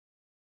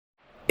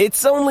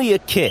It's only a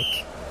kick,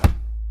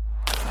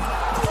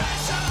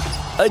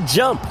 a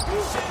jump,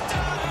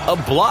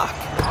 a block.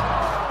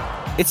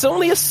 It's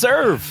only a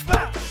serve.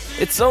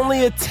 It's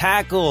only a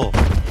tackle,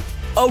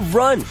 a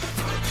run.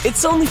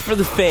 It's only for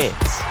the fans.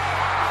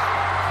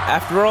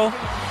 After all,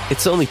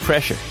 it's only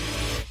pressure.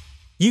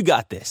 You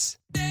got this.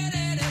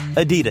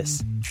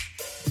 Adidas.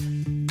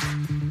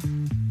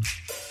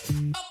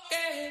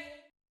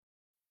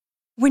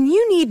 When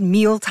you need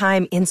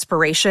mealtime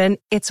inspiration,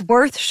 it's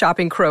worth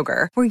shopping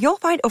Kroger, where you'll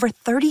find over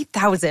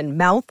 30,000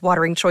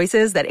 mouth-watering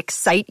choices that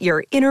excite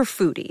your inner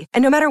foodie.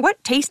 And no matter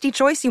what tasty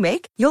choice you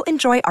make, you'll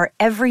enjoy our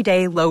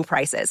everyday low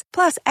prices,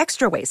 plus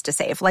extra ways to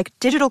save, like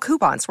digital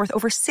coupons worth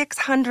over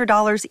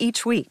 $600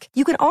 each week.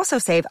 You can also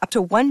save up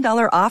to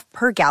 $1 off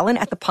per gallon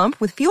at the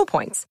pump with fuel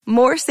points.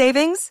 More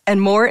savings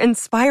and more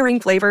inspiring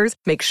flavors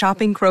make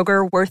shopping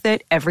Kroger worth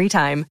it every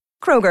time.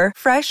 Kroger,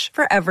 fresh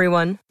for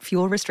everyone.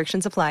 Fuel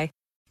restrictions apply.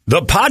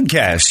 The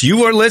podcast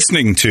you are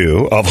listening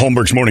to of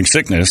Holmberg's Morning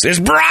Sickness is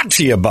brought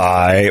to you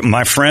by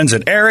my friends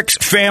at Eric's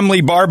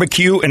Family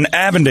Barbecue in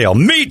Avondale.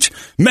 Meet,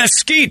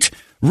 mesquite,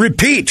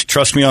 repeat.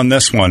 Trust me on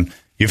this one.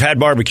 You've had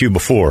barbecue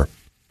before,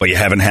 but you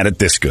haven't had it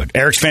this good.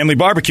 Eric's Family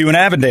Barbecue in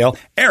Avondale,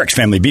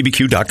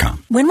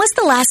 ericsfamilybbq.com. When was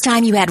the last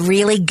time you had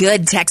really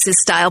good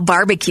Texas-style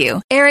barbecue?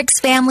 Eric's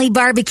Family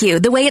Barbecue,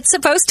 the way it's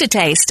supposed to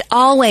taste.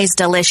 Always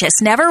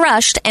delicious, never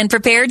rushed, and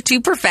prepared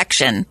to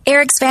perfection.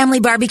 Eric's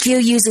Family Barbecue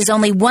uses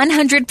only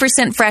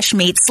 100% fresh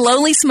meat,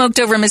 slowly smoked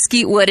over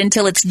mesquite wood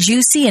until it's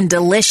juicy and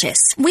delicious.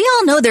 We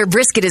all know their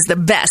brisket is the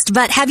best,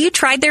 but have you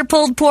tried their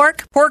pulled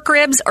pork, pork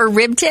ribs, or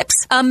rib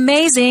tips?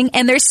 Amazing,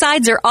 and their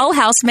sides are all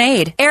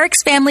house-made.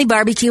 Eric's Family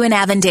Barbecue in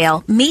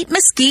Avondale. Meet,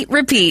 mesquite,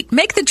 repeat.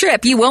 Make the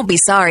trip. You won't be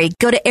sorry.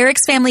 Go to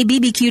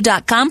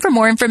ericsfamilybbq.com for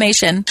more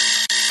information.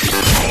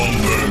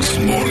 Holmberg's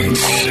Morning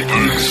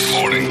Sickness.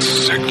 Morning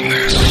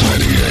Sickness.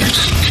 98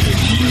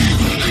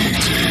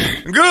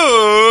 KUPD.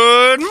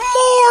 Good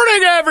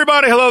morning,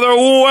 everybody. Hello there.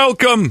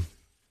 Welcome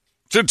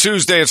to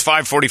Tuesday. It's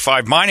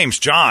 5:45. My name's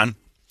John.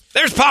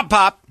 There's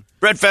Pop.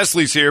 Brett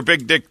Fesley's here.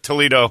 Big Dick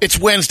Toledo. It's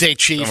Wednesday,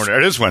 Chief.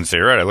 It is Wednesday,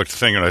 right? I looked at the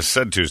thing and I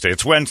said Tuesday.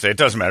 It's Wednesday. It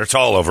doesn't matter. It's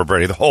all over,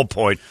 Brady. The whole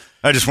point.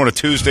 I just want a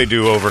Tuesday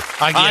do-over.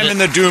 I'm in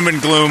the doom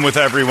and gloom with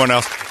everyone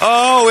else.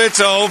 Oh, it's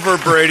over,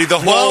 Brady. The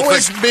whole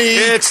thing. Me.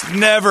 It's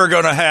never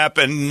going to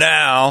happen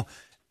now.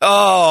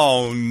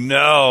 Oh,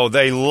 no.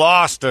 They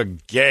lost a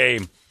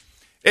game.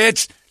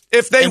 If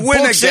they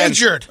win Book's again.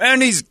 Injured.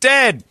 And he's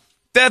dead.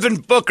 Devin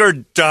Booker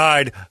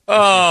died.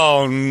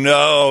 Oh,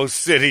 no.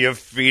 City of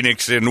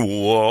Phoenix in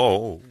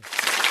woe.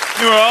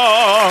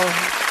 Oh,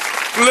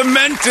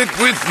 lamented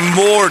with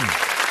more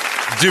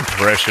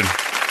depression.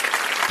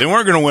 They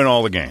weren't going to win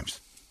all the games.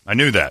 I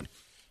knew that.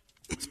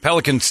 This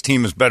Pelicans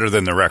team is better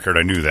than the record.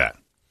 I knew that.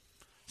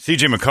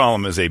 C.J.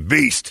 McCollum is a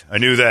beast. I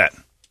knew that.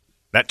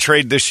 That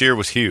trade this year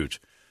was huge.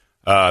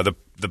 The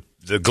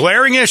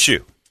glaring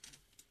issue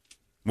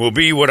will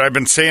be what I've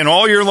been saying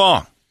all year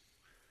long.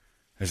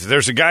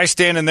 There's a guy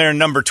standing there in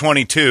number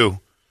 22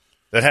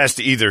 that has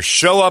to either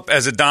show up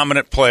as a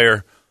dominant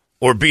player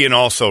or be an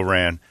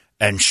also-ran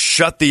and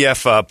shut the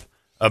F up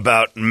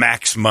about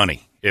max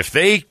money. If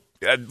they...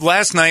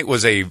 last night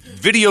was a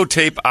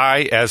videotape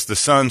as the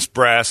Suns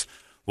brass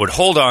would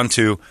hold on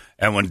to,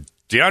 and when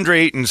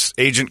DeAndre Ayton's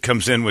agent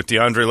comes in with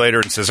DeAndre later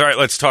and says, all right,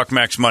 let's talk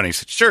max money. He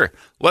said, sure,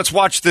 let's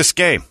watch this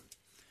game.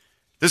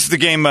 This is the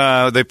game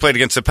they played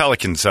against the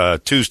Pelicans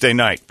Tuesday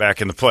night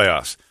back in the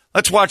playoffs.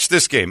 Let's watch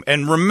this game.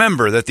 And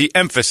remember that the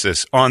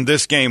emphasis on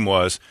this game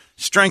was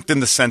strength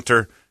in the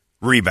center,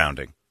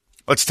 rebounding.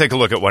 Let's take a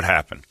look at what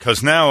happened.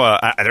 Because now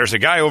there's a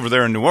guy over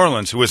there in New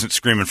Orleans who isn't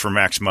screaming for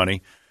max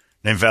money,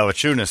 named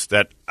Valanciunas,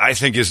 that I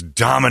think is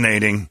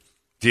dominating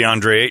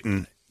DeAndre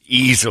Ayton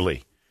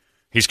easily.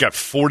 He's got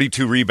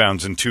 42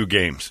 rebounds in 2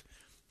 games.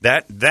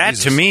 That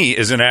to me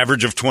is an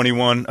average of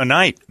 21 a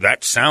night.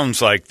 That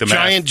sounds like the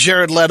Giant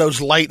Jared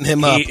Leto's lighting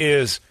him up. He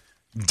is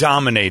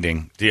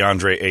dominating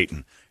DeAndre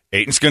Ayton.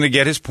 Ayton's going to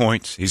get his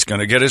points. He's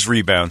going to get his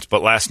rebounds.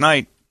 But last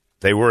night,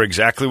 they were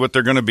exactly what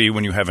they're going to be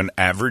when you have an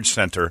average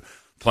center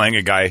playing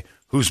a guy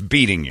who's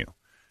beating you,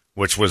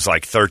 which was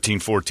like 13,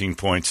 14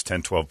 points,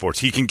 10, 12 boards.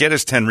 He can get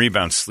his 10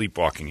 rebounds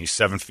sleepwalking. He's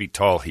 7 feet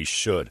tall. He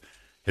should.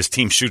 His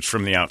team shoots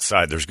from the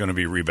outside. There's going to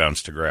be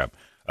rebounds to grab.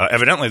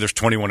 Evidently, there's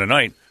 21 a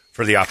night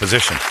for the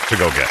opposition to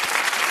go get.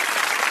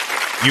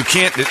 You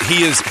can't.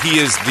 He is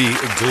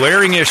the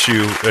glaring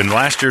issue in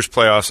last year's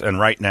playoffs and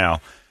right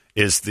now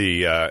is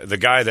the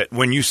guy that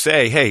when you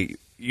say, hey,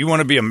 you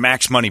want to be a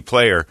max money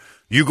player,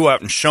 you go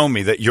out and show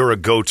me that you're a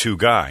go-to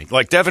guy.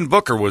 Like Devin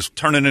Booker was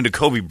turning into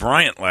Kobe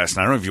Bryant last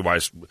night. I don't know if you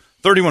guys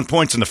 31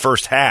 points in the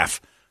first half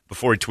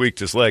before he tweaked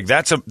his leg.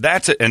 That's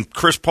it. And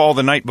Chris Paul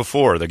the night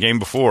before, the game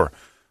before,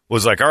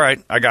 was like, all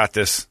right, I got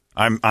this.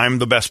 I'm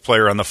the best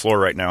player on the floor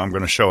right now. I'm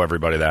going to show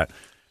everybody that.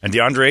 And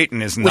DeAndre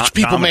Ayton is not. Which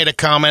people dominant. made a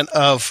comment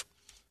of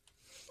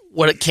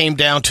what it came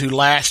down to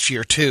last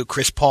year too.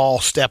 Chris Paul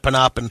stepping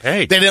up, and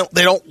they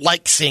don't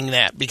like seeing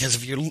that because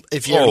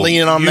if you're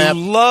leaning on that,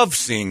 you love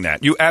seeing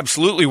that. You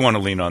absolutely want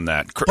to lean on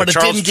that. But it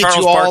didn't get Charles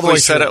you all Barkley the way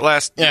said through. it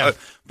last. Yeah.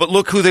 But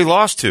look who they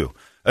lost to.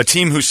 A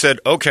team who said,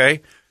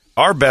 okay,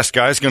 our best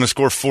guy is going to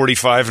score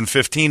 45 and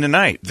 15 a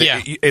night.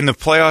 Yeah. In the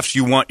playoffs,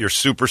 you want your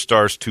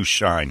superstars to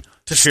shine.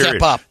 To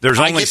step up.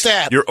 I get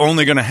that. You're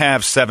only going to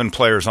have 7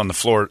 players on the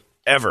floor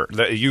ever.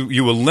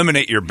 You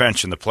eliminate your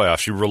bench in the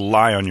playoffs. You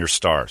rely on your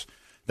stars.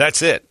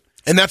 That's it.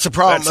 And that's the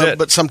problem,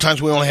 but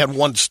sometimes we only have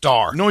one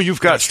star. No, you've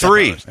got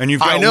 3, and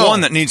you've got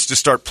one that needs to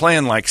start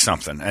playing like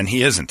something, and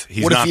he isn't.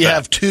 He's what not if you that.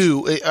 have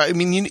 2? I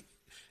mean,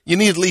 you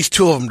need at least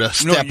 2 of them to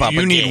step up.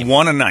 You need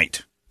one a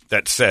night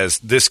that says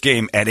this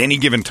game at any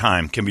given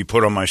time can be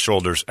put on my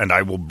shoulders, and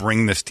I will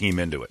bring this team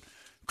into it.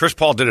 Chris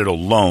Paul did it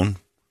alone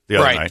the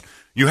other night.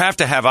 You have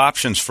to have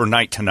options for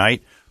night to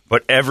night,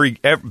 but every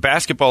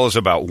basketball is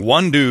about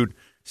one dude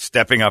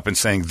stepping up and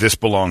saying, this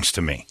belongs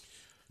to me.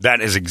 That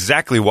is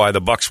exactly why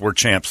the Bucks were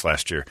champs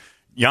last year.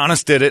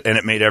 Giannis did it, and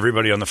it made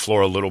everybody on the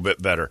floor a little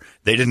bit better.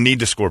 They didn't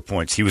need to score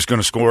points. He was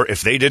going to score.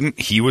 If they didn't,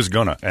 he was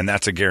going to, and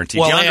that's a guarantee.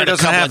 Well, DeAndre they had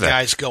doesn't a couple have of that.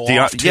 guys go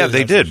off, too. Yeah,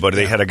 they did, but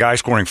they had a guy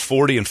scoring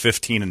 40 and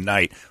 15 a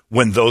night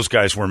when those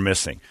guys were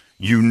missing.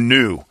 You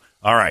knew,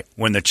 all right,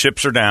 when the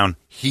chips are down,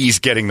 he's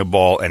getting the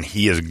ball, and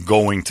he is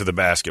going to the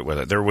basket with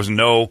it. There was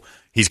no,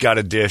 he's got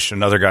a dish,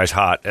 another guy's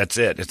hot. That's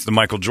it. It's the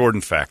Michael Jordan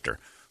factor.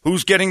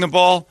 Who's getting the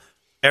ball?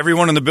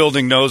 Everyone in the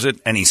building knows it,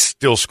 and he's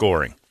still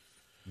scoring.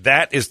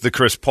 That is the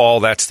Chris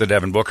Paul. That's the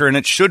Devin Booker. And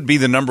it should be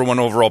the number 1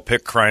 overall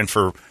pick crying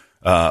for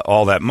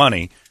all that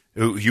money.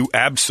 You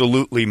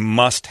absolutely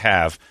must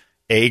have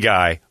a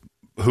guy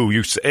who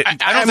you – I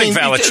don't think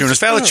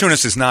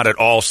Valanciunas is not at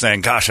all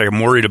saying, gosh, I'm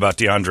worried about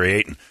DeAndre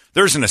Ayton.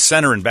 There isn't a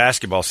center in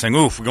basketball saying,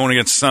 oof, we're going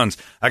against the Suns.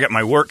 I got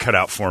my work cut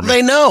out for me.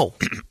 They know.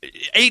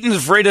 Ayton's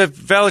afraid of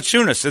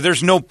Valanciunas. So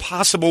there's no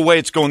possible way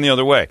it's going the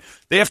other way.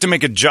 They have to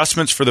make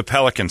adjustments for the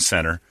Pelicans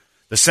center.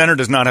 The center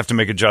does not have to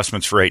make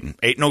adjustments for Ayton.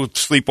 Ayton will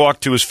sleepwalk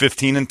to his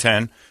 15 and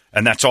 10,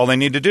 and that's all they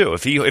need to do.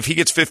 If he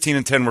gets 15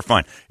 and 10, we're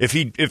fine. If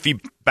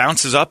he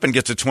bounces up and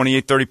gets a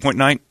 28, 30-point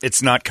night,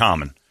 it's not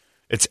common.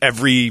 It's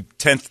every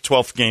 10th,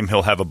 12th game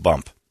he'll have a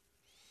bump.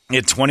 He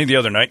had 20 the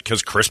other night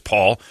because Chris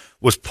Paul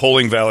was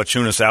pulling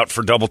Valanciunas out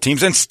for double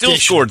teams and still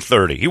scored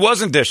 30. He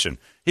wasn't dishing.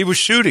 He was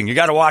shooting. You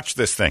got to watch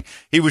this thing.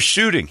 He was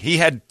shooting. He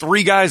had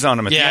 3 guys on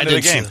him at the end of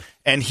the game,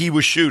 and he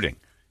was shooting.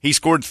 He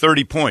scored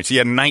 30 points. He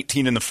had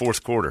 19 in the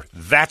fourth quarter.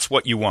 That's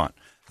what you want.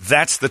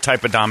 That's the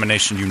type of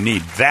domination you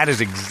need. That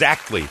is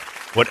exactly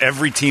what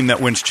every team that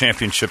wins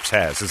championships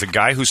has, is a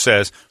guy who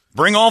says,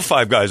 bring all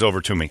 5 guys over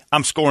to me.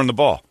 I'm scoring the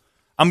ball.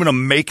 I'm going to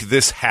make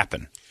this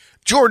happen.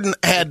 Jordan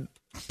had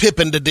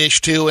Pippen to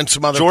dish too and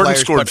some other Jordan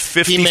players. Jordan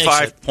scored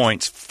 55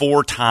 points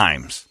 4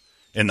 times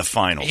in the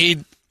finals.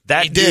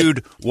 That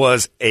dude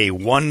was a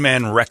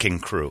one-man wrecking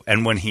crew.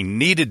 And when he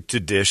needed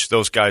to dish,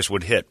 those guys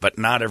would hit, but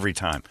not every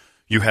time.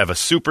 You have a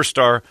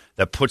superstar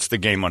that puts the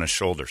game on his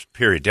shoulders,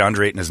 period.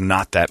 DeAndre Ayton is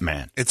not that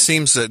man. It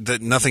seems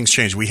that nothing's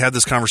changed. We had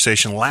this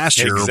conversation last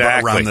year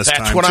around this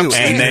time, what I'm too.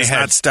 saying. And they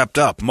had stepped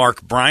up.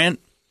 Mark Bryant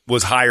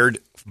was hired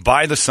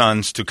by the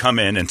Suns to come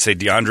in and say,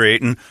 DeAndre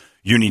Ayton,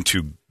 you need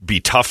to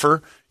be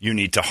tougher, you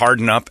need to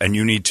harden up, and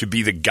you need to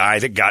be the guy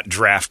that got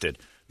drafted,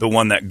 the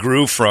one that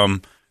grew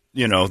from – the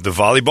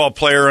volleyball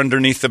player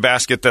underneath the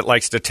basket that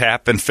likes to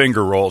tap and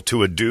finger roll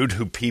to a dude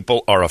who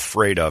people are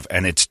afraid of,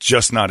 and it's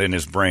just not in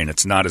his brain.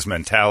 It's not his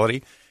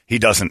mentality. He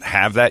doesn't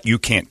have that. You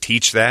can't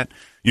teach that.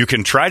 You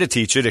can try to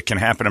teach it. It can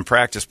happen in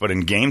practice, but in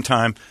game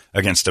time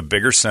against a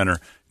bigger center,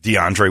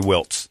 DeAndre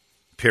wilts,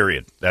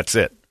 period. That's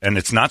it. And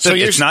it's not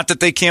that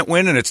they can't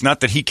win, and it's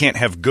not that he can't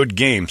have good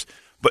games.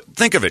 But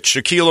think of it,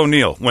 Shaquille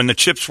O'Neal, when the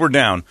chips were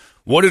down,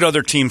 what did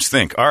other teams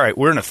think? All right,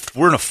 we're in a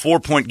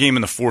 4-point game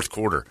in the fourth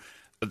quarter.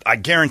 I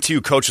guarantee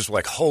you coaches were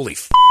like, holy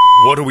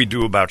what do we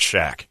do about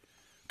Shaq?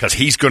 Because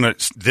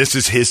this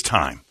is his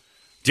time.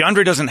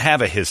 DeAndre doesn't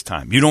have a his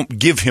time. You don't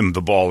give him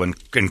the ball in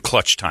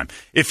clutch time.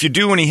 If you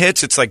do when he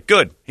hits, it's like,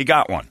 good, he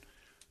got one.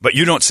 But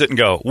you don't sit and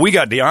go, we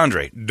got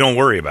DeAndre, don't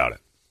worry about it.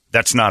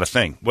 That's not a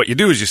thing. What you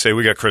do is you say,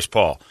 we got Chris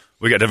Paul,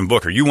 we got Devin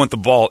Booker. You want the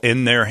ball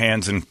in their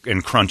hands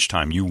in crunch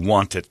time. You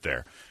want it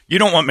there. You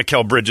don't want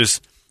Mikal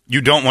Bridges.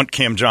 You don't want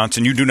Cam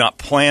Johnson. You do not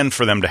plan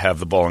for them to have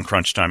the ball in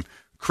crunch time.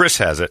 Chris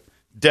has it.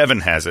 Devin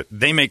has it.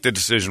 They make the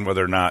decision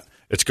whether or not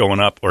it's going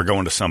up or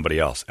going to somebody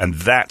else. And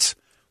that's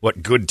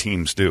what good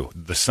teams do.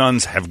 The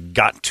Suns have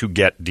got to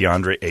get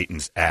DeAndre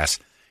Ayton's ass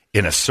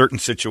in a certain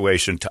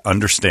situation to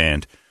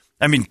understand.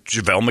 I mean,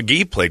 JaVale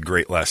McGee played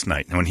great last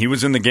night. And when he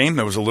was in the game,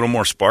 there was a little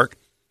more spark.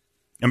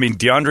 I mean,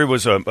 DeAndre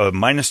was a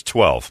minus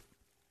 12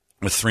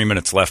 with 3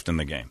 minutes left in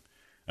the game.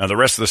 Now, the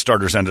rest of the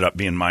starters ended up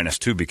being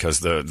 -2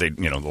 because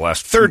the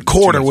last third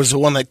quarter was the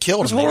one that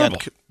killed him.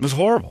 It was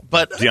horrible.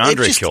 But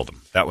DeAndre killed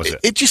him. That was it.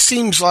 It just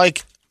seems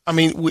like, I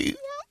mean,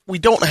 we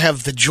don't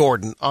have the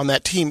Jordan on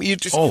that team. You're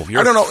crazy.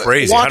 I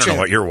don't know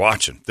what you're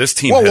watching. This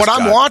team. Well,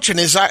 I'm watching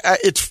is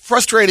it's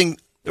frustrating.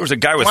 There was a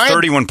guy with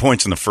 31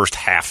 points in the first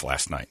half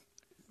last night.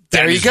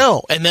 There you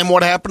go. And then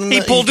what happened?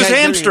 He pulled his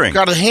hamstring.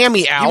 Got a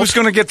hammy out. He was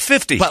going to get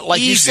 50. But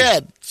like you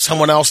said,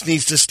 someone else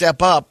needs to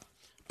step up.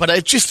 But they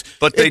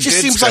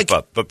did step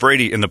up. But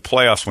Brady, in the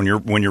playoffs,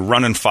 when you're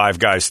running 5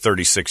 guys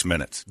 36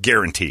 minutes,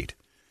 guaranteed,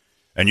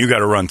 and you got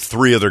to run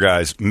 3 other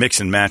guys, mix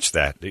and match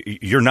that,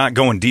 you're not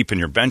going deep in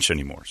your bench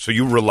anymore. So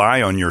you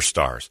rely on your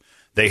stars.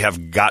 They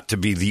have got to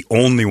be the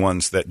only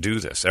ones that do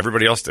this.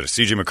 Everybody else did it.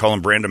 C.J.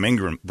 McCollum,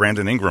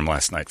 Brandon Ingram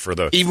last night for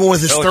the even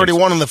with his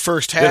 31 in the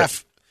first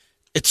half.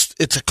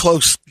 It's a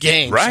close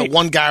game. Right. So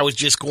one guy was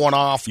just going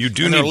off. You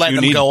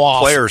need go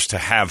off. players to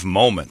have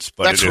moments.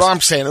 But that's what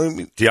I'm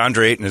saying.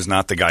 DeAndre Ayton is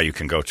not the guy you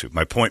can go to.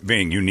 My point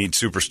being, you need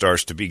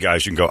superstars to be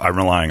guys you can go, I'm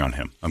relying on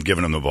him. I'm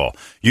giving him the ball.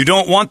 You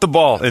don't want the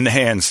ball in the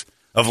hands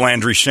of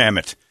Landry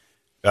Shamet,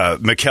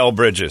 Mikal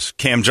Bridges,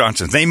 Cam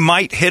Johnson. They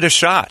might hit a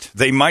shot.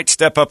 They might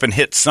step up and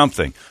hit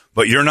something.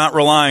 But you're not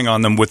relying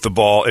on them with the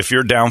ball. If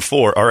you're down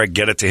 4, all right,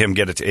 get it to him,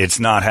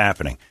 It's not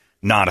happening.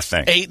 Not a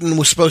thing. Ayton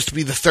was supposed to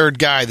be the 3rd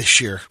guy this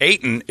year.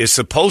 Ayton is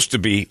supposed to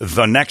be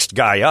the next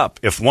guy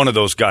up if one of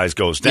those guys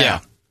goes down. Yeah.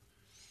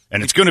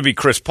 And it's going to be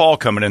Chris Paul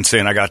coming in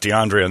saying, I got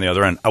DeAndre on the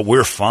other end.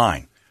 We're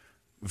fine.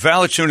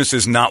 Valanciunas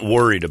is not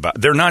worried about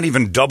 – they're not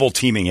even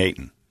double-teaming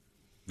Ayton.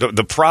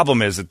 The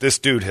problem is that this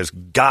dude has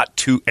got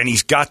to – and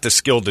he's got the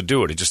skill to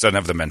do it. He just doesn't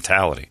have the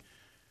mentality.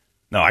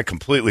 No, I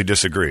completely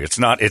disagree.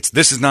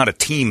 This is not a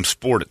team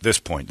sport at this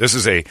point. This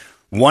is a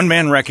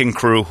one-man wrecking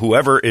crew,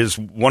 whoever is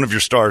one of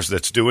your stars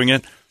that's doing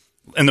it.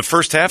 In the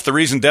first half, the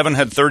reason Devin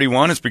had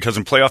 31 is because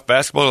in playoff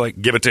basketball,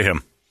 give it to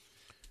him.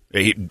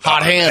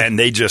 Hot hand. And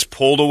they just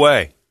pulled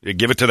away.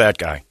 Give it to that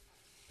guy.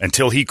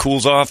 Until he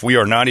cools off, we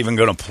are not even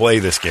going to play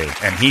this game.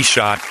 And he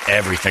shot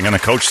everything. And the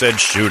coach said,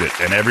 shoot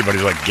it. And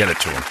everybody's like, get it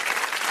to him.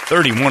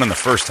 31 in the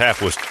first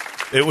half was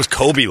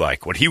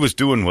Kobe-like. What he was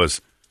doing was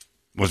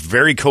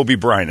very Kobe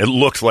Bryant. It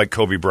looked like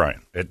Kobe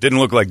Bryant. It didn't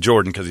look like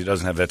Jordan because he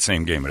doesn't have that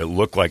same game, but it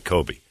looked like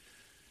Kobe.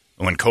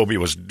 When Kobe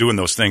was doing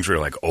those things, we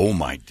were like, oh,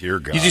 my dear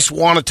God. You just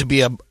want it to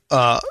be if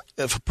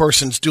a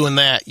person's doing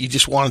that, you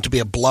just want it to be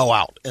a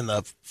blowout in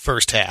the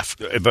first half.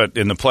 But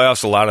in the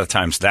playoffs, a lot of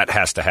times that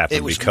has to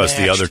happen because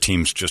the other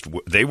teams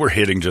they were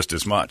hitting just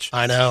as much.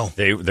 I know.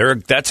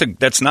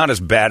 That's not as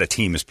bad a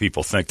team as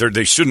people think.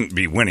 They shouldn't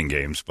be winning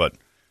games, but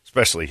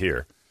especially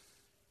here.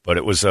 But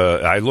it was,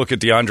 I look at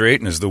DeAndre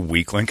Ayton as the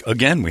weak link.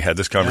 Again, we had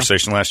this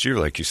conversation last year,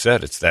 like you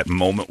said. It's that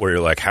moment where you're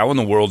like, how in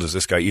the world is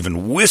this guy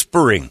even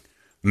whispering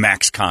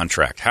max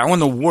contract? How in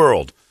the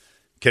world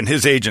can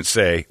his agent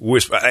say,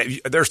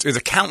 there's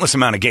a countless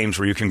amount of games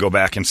where you can go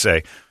back and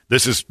say,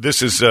 this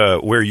is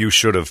where you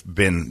should have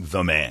been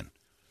the man.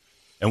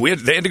 And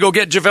they had to go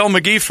get JaVale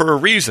McGee for a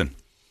reason.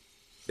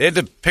 They had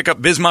to pick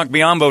up Bismack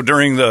Biyombo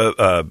during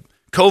the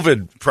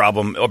COVID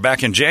problem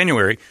back in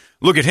January.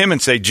 Look at him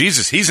and say,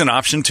 Jesus, he's an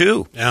option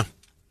too. Yeah.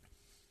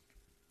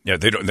 Yeah,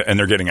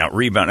 they're getting out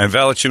rebound. And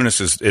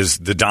Valanciunas is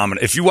the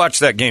dominant. If you watch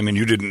that game and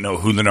you didn't know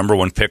who the number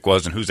 1 pick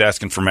was and who's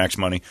asking for max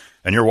money,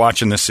 and you're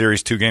watching this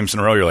series 2 games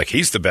in a row, you're like,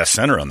 he's the best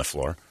center on the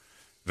floor.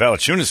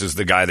 Valanciunas is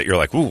the guy that you're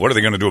like, ooh, what are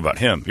they going to do about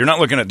him? You're not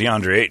looking at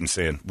DeAndre Ayton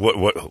saying,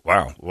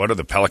 what are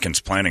the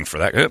Pelicans planning for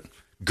that?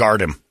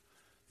 Guard him.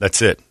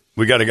 That's it.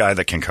 We got a guy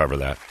that can cover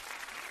that.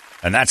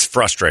 And that's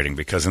frustrating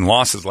because in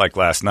losses like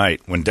last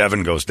night, when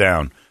Devin goes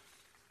down,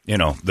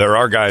 there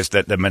are guys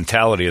that the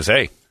mentality is,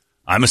 hey,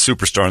 I'm a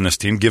superstar on this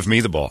team. Give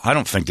me the ball. I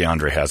don't think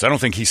DeAndre has. I don't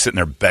think he's sitting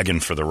there begging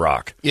for the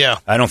rock. Yeah.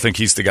 I don't think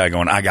he's the guy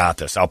going, I got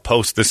this. I'll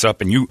post this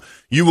up, and you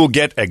will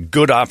get a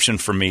good option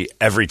from me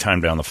every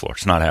time down the floor.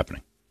 It's not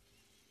happening.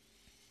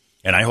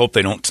 And I hope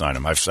they don't sign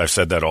him. I've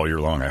said that all year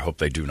long. I hope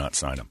they do not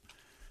sign him.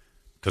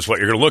 Because what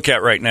you're going to look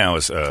at right now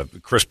is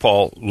Chris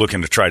Paul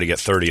looking to try to get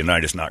 30 a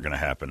night is not going to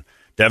happen.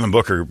 Devin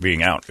Booker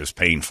being out is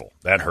painful.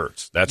 That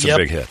hurts. That's a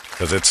big hit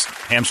because it's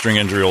hamstring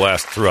injury will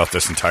last throughout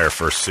this entire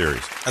first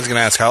series. I was going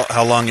to ask,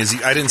 how long is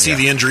he? I didn't see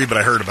the injury, but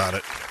I heard about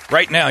it.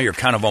 Right now, you're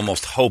kind of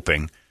almost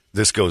hoping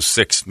this goes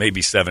 6,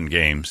 maybe 7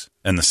 games,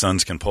 and the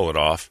Suns can pull it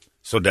off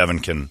so Devin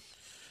can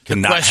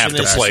not have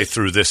to play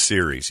through this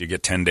series. You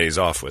get 10 days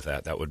off with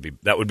that. That would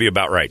be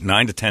about right.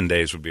 9 to 10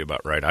 days would be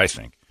about right, I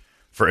think,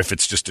 for if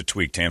it's just a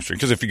tweaked hamstring.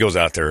 Because if he goes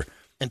out there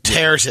and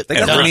tears it,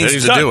 they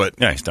needs to do it.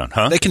 Yeah, he's done.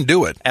 Huh? They can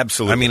do it.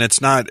 Absolutely. I mean,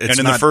 it's not. And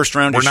in the first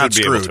round, we're you not should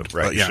be screwed, able to.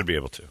 Right, yeah. you should be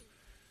able to.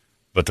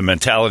 But the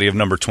mentality of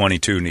number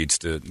 22 needs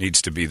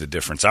to be the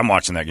difference. I'm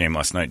watching that game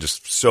last night,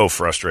 just so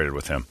frustrated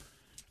with him.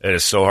 It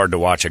is so hard to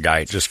watch a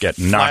guy just get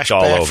knocked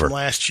all over. From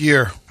last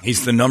year,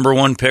 he's the number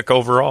 1 pick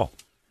overall.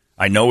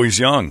 I know he's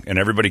young, and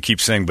everybody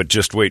keeps saying, but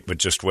just wait.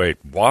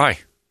 Why?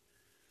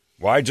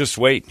 Why just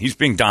wait? He's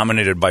being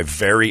dominated by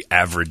very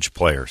average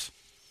players.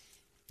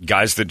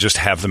 Guys that just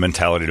have the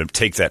mentality to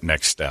take that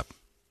next step.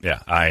 Yeah,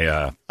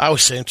 I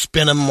was saying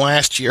spin him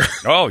last year.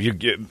 Oh,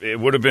 it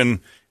would have been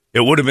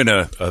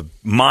a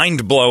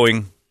mind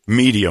blowing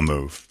media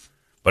move,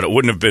 but it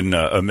wouldn't have been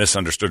a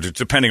misunderstood.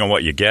 Depending on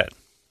what you get.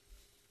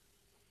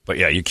 But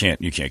yeah, you can't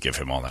give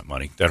him all that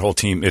money. That whole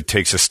team, it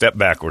takes a step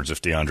backwards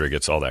if DeAndre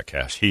gets all that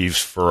cash. He's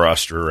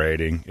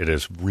frustrating. It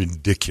is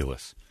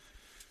ridiculous.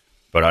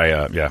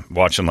 But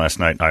watching last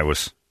night, I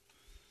was.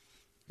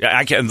 Yeah,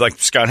 I can, like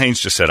Scott Haynes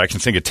just said, I can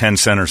think of 10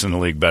 centers in the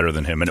league better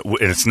than him, and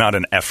it's not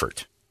an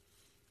effort.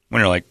 When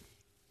you're like,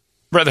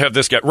 rather have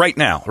this guy right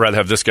now, rather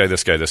have this guy. You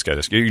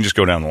can just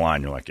go down the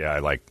line. You're like, yeah, I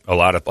like I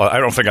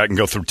don't think I can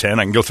go through 10.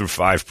 I can go through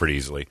 5 pretty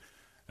easily,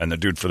 and the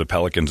dude for the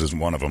Pelicans is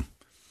one of them.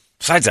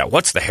 Besides that,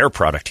 what's the hair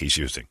product he's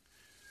using?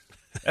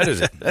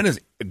 That is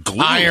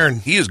glue. Iron.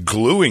 He is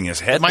gluing his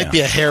head. It might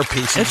be a hair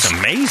piece. It's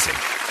amazing.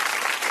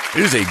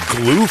 It is a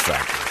glue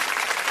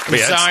factory.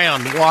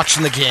 Zion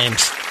watching the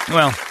games.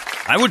 Well,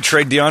 I would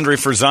trade DeAndre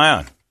for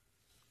Zion.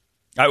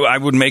 I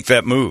would make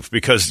that move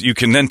because you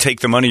can then take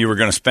the money you were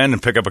going to spend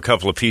and pick up a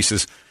couple of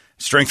pieces,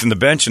 strengthen the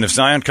bench, and if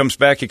Zion comes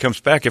back, he comes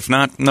back. If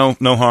not, no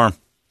harm.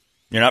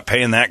 You're not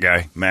paying that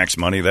guy max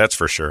money, that's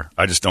for sure.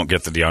 I just don't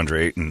get the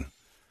DeAndre Ayton,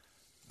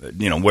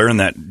 wearing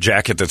that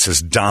jacket that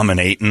says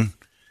dominating.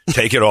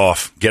 Take it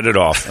off. Get it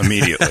off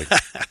immediately.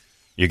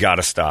 You got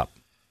to stop.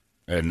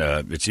 And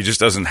he just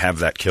doesn't have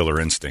that killer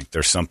instinct.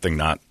 There's something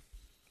not.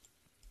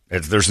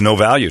 There's no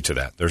value to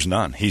that. There's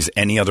none. He's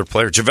any other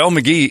player. JaVale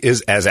McGee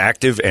is as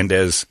active and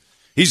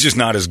he's just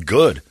not as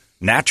good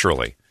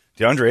naturally.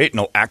 DeAndre Ayton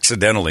will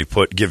accidentally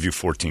give you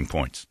 14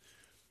 points.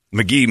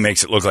 McGee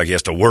makes it look like he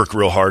has to work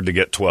real hard to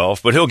get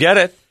 12, but he'll get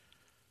it.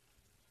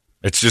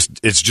 It's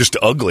just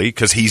ugly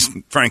because he's,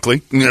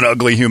 frankly, an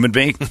ugly human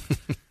being.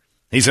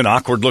 He's an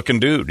awkward-looking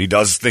dude. He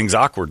does things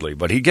awkwardly,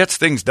 but he gets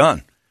things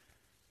done.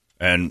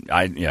 And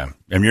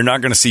you're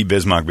not going to see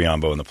Bismack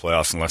Biyombo in the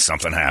playoffs unless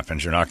something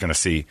happens. You're not going to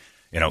see,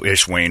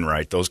 Ish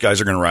Wainwright. Those guys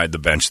are going to ride the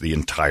bench the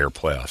entire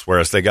playoffs.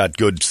 Whereas they got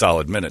good,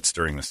 solid minutes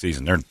during the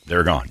season.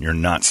 They're gone. You're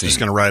not seeing. Just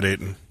going to ride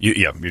Ayton.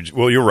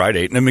 You're right,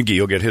 Ayton and McGee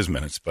will get his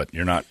minutes, but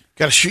you're not.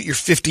 Got to shoot your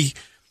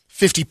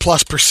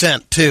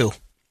 50+% too.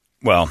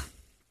 Well,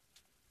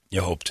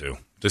 you hope to.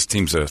 This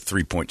team's a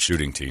 3-point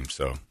shooting team,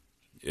 so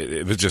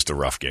it was just a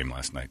rough game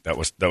last night. That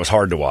was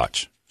hard to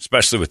watch,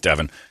 especially with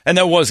Devin. And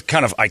there was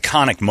kind of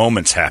iconic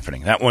moments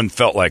happening. That one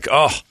felt like,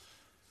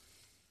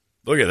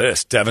 look at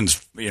this.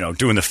 Devin's,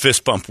 doing the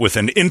fist bump with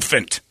an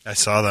infant. I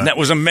saw that. And that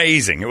was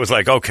amazing. It was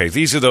like, okay,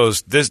 these are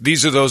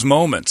those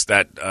moments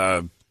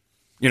that,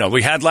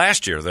 we had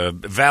last year. The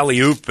Valley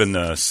Oop and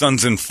the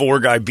Suns in 4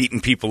 guy beating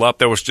people up.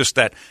 There was just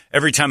that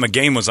every time a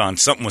game was on,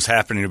 something was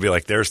happening to be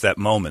like, there's that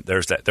moment.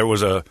 There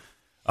was a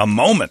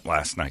moment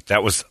last night.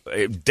 That was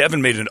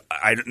Devin made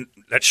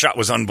that shot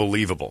was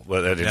unbelievable.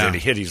 That he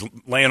hit. He's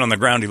laying on the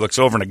ground. He looks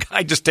over and a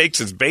guy just takes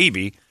his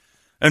baby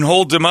and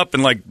holds him up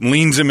and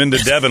leans him into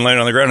Devin laying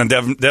on the ground.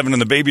 And Devin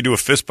and the baby do a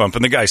fist bump.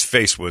 And the guy's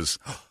face was,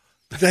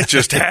 that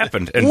just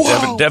happened. And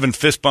Devin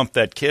fist bumped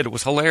that kid. It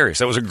was hilarious.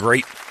 That was a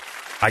great,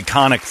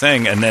 iconic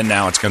thing. And then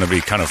now it's going to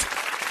be kind of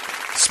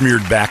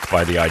smeared back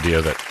by the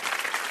idea that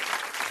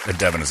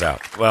Devin is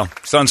out. Well,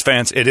 Suns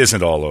fans, it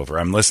isn't all over.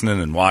 I'm listening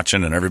and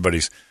watching, and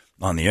everybody's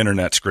on the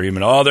internet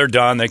screaming, they're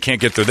done. They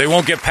can't get through. They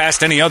won't get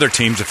past any other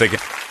teams if they can.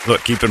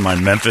 Look, keep in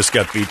mind, Memphis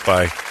got beat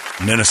by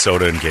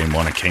Minnesota in Game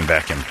 1 and came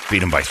back and beat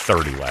them by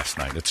 30 last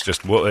night. It's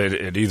just,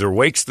 it either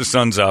wakes the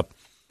Suns up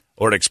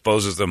or it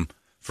exposes them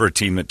for a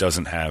team that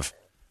doesn't have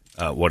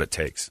what it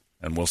takes.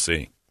 And we'll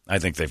see. I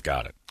think they've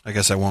got it. I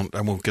guess I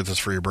won't get this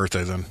for your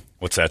birthday then.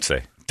 What's that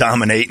say?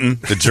 Dominating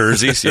the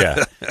jerseys?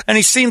 Yeah. And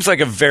he seems like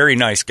a very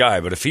nice guy,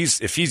 but if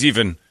he's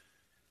even,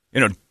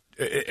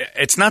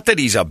 it's not that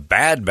he's a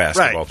bad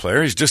basketball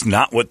player. He's just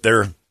not what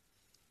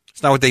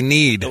it's not what they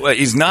need.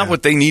 He's not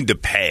what they need to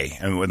pay.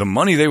 And with the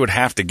money they would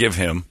have to give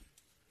him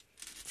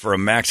for a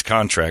max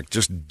contract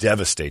just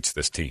devastates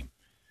this team.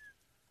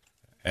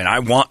 And I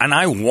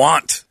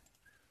want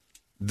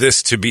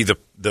this to be the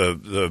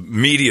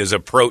media's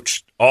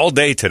approach all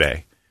day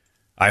today.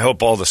 I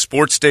hope all the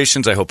sports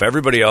stations, I hope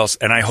everybody else,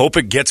 and I hope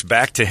it gets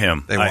back to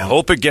him. I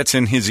hope it gets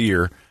in his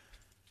ear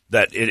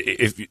that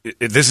if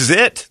this is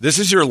it. This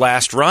is your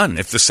last run.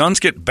 If the Suns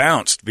get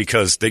bounced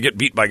because they get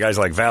beat by guys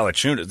like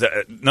Valanciunas,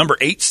 the number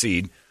 8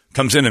 seed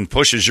comes in and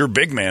pushes your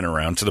big man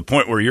around to the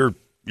point where your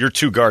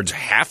 2 guards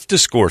have to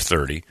score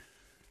 30.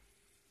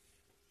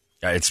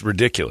 It's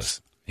ridiculous.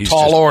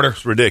 Tall order.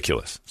 It's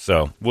ridiculous.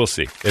 So we'll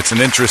see. It's an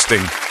interesting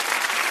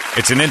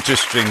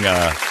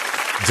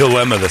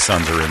dilemma the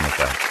Suns are in with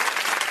that.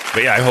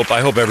 But yeah, I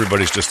hope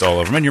everybody's just all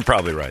over him. And you're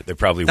probably right. They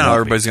probably won't.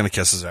 Everybody's going to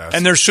kiss his ass.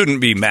 And there shouldn't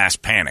be mass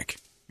panic.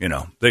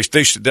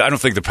 They should. I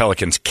don't think the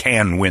Pelicans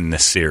can win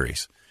this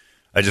series.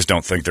 I just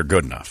don't think they're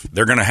good enough.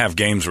 They're going to have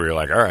games where you're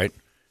like, all right,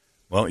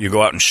 well, you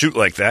go out and shoot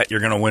like that,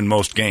 you're going to win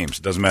most games.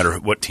 It doesn't matter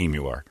what team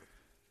you are.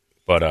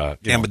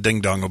 But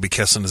Ding Dong will be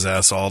kissing his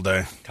ass all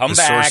day. Come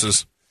back.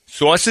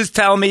 Sources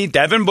tell me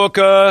Devin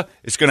Booker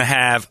is going to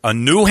have a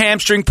new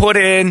hamstring put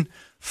in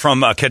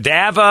from a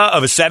cadaver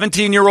of a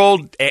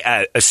 17-year-old,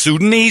 a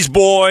Sudanese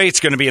boy.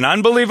 It's going to be an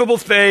unbelievable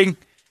thing.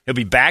 He'll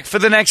be back for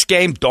the next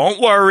game. Don't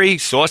worry.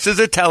 Sources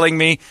are telling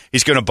me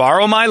he's going to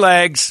borrow my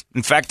legs.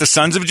 In fact, the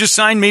Suns have just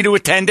signed me to a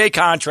 10-day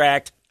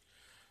contract.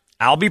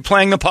 I'll be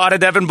playing the part of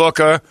Devin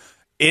Booker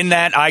in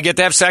that I get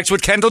to have sex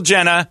with Kendall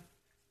Jenner.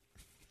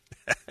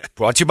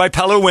 Brought to you by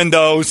Peller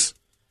Windows.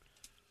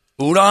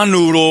 Udon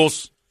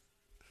noodles.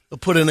 They'll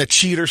put in a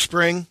cheater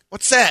spring.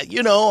 What's that?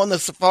 On the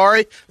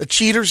safari, the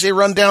cheaters, they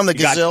run down the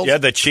gazelle. Yeah,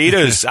 the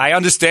cheaters. I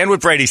understand what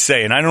Brady's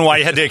saying. I don't know why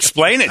you had to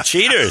explain it.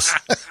 Cheaters.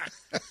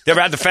 They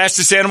ever had the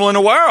fastest animal in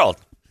the world.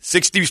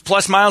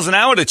 60+ miles an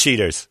hour to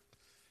cheaters.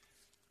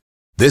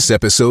 This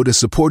episode is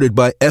supported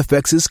by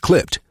FX's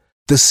Clipped,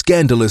 The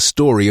scandalous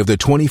story of the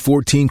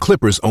 2014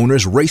 Clippers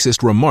owner's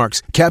racist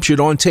remarks captured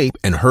on tape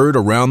and heard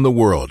around the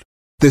world.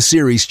 The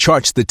series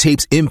charts the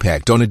tape's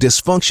impact on a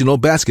dysfunctional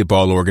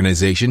basketball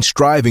organization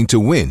striving to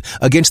win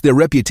against their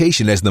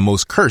reputation as the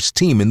most cursed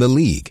team in the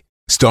league.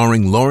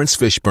 Starring Lawrence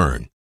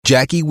Fishburne,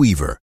 Jackie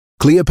Weaver,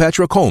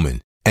 Cleopatra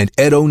Coleman, and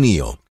Ed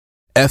O'Neill.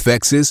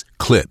 FX's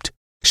Clipped,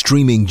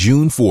 streaming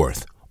June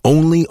 4th,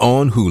 only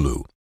on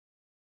Hulu.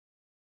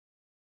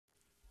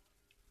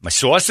 My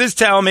sources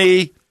tell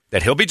me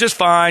that he'll be just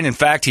fine. In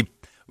fact,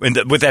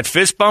 with that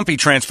fist bump, he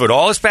transferred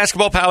all his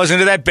basketball powers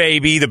into that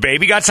baby. The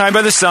baby got signed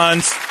by the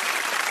Suns.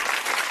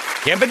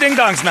 Kemba Ding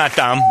Dong's not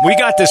dumb. We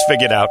got this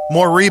figured out.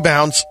 More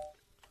rebounds.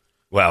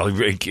 Well,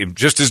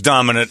 just as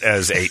dominant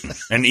as Ayton.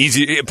 And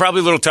easy,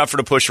 probably a little tougher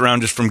to push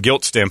around just from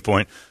guilt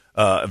standpoint.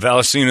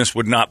 Valanciunas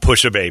would not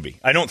push a baby.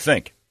 I don't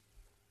think.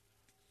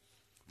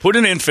 Put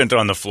an infant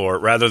on the floor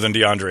rather than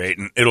DeAndre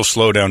Ayton. It'll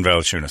slow down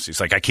Valanciunas. He's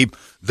like, I keep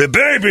the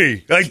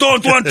baby. I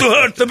don't want to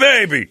hurt the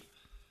baby.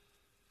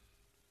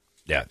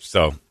 Yeah,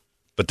 so,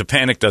 but the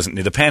panic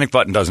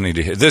button doesn't need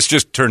to hit. This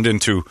just turned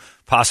into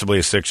possibly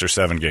a 6 or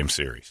 7 game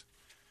series.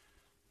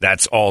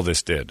 That's all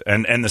this did.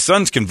 And the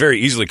Suns can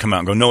very easily come out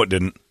and go, no, it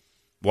didn't.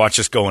 Watch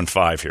us go in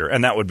 5 here.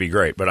 And that would be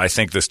great. But I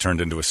think this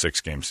turned into a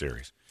 6-game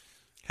series.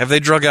 Have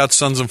they drug out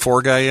Suns and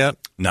 4 guy yet?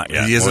 Not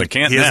yet. He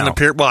hasn't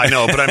appeared. Well, I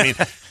know, but I mean.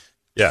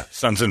 Yeah,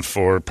 Suns and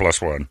 4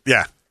 plus 1.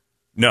 Yeah.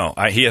 No,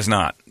 he has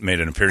not made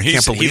an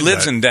appearance. He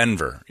lives in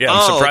Denver. Yeah,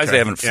 I'm surprised they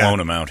haven't flown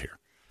him out here.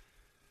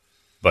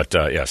 But,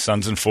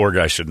 Suns and 4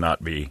 guy should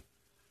not be.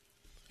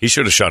 He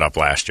should have shut up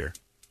last year.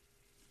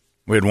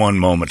 We had one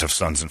moment of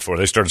Suns and 4.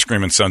 They started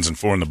screaming Suns and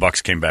 4, and the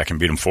Bucks came back and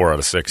beat them 4 out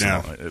of 6.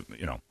 Yeah.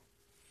 You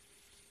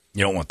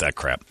don't want that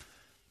crap.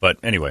 But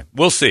anyway,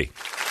 we'll see.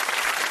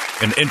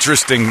 An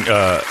interesting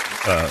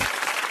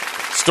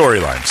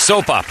storyline,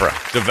 soap opera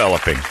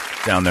developing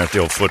down there at the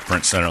old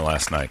Footprint Center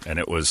last night, and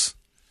it was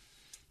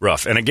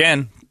rough. And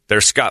again,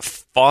 there's Scott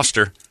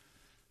Foster,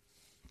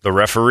 the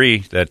referee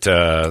that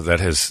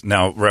has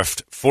now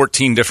reffed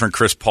 14 different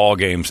Chris Paul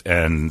games,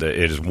 and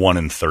it is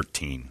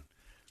 1-13.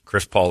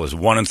 Chris Paul is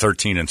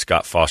 1-13 in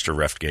Scott Foster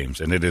reffed games,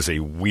 and it is a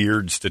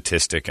weird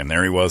statistic. And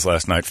there he was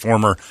last night,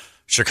 former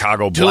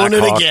Chicago Blackhawk.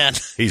 Doing it again.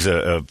 He's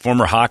a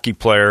former hockey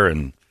player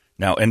and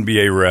now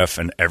NBA ref,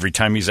 and every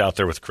time he's out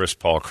there with Chris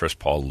Paul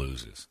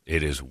loses.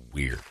 It is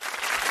weird.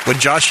 When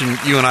Josh and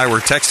you and I were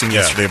texting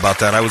yesterday about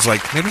that, I was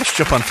like, maybe let's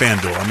jump on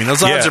FanDuel. I mean,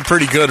 those odds are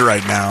pretty good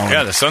right now.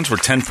 Yeah, the Suns were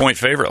 10-point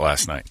favorite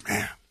last night.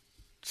 Man.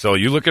 So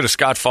you look at a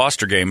Scott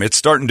Foster game, it's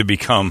starting to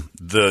become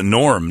the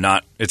norm.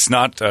 That is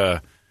not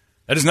an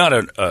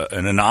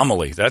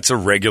anomaly. That's a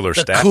regular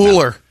stat.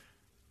 Cooler. Now.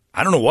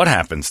 I don't know what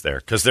happens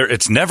there because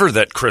it's never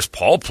that Chris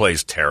Paul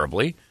plays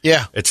terribly.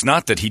 Yeah. It's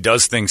not that he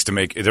does things to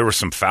make – there was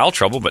some foul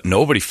trouble, but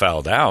nobody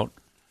fouled out.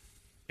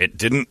 It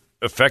didn't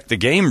affect the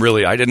game,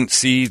 really. I didn't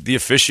see the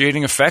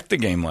officiating affect the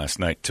game last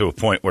night to a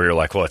point where you're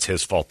like, well, it's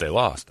his fault they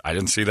lost. I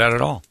didn't see that at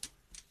all.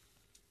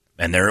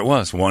 And there it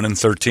was,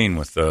 1-13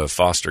 with the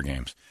Foster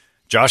games.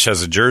 Josh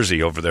has a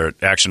jersey over there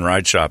at Action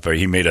Ride Shop.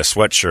 He made a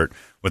sweatshirt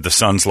with the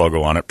Suns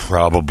logo on it.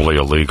 Probably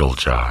illegal,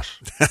 Josh.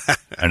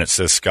 And it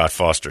says Scott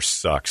Foster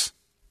sucks.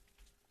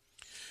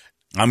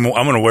 I'm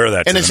going to wear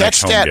that. And to is the that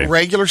next home stat game.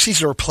 regular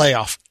season or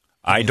playoff?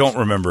 I don't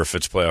remember if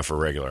it's playoff or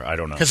regular. I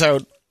don't know. Because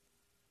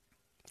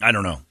I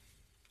don't know.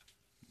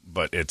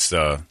 But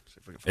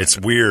it's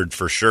weird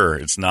for sure.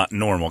 It's not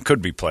normal.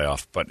 Could be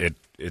playoff, but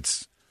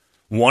it's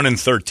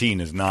 1-13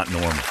 is not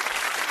normal.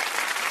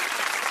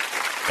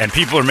 And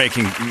people are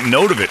making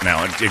note of it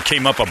now. It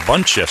came up a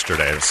bunch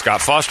yesterday. The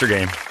Scott Foster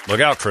game. Look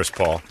out, Chris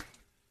Paul.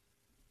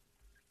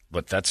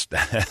 But that's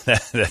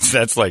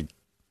like.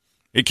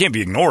 It can't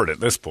be ignored at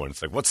this point.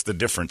 It's like, what's the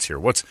difference here?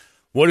 What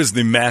is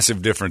the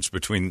massive difference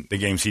between the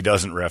games he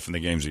doesn't ref and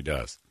the games he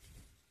does?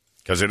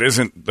 Because it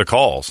isn't the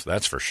calls,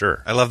 that's for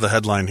sure. I love the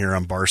headline here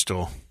on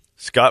Barstool.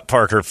 Scott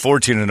Parker,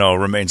 14-0,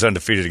 remains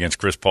undefeated against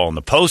Chris Paul in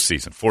the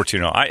postseason.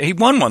 14-0. He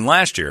won one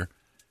last year.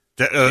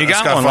 He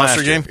got Scott one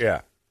Foster last game? Year.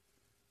 Yeah.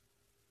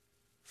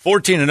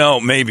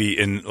 14-0 maybe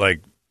in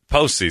like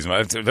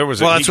postseason. There was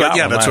that's what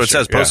it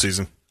says,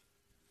 postseason.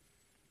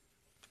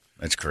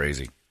 That's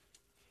crazy.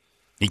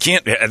 He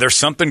can't. There's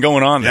something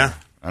going on there,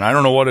 and I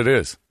don't know what it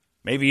is.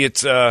 Maybe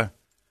it's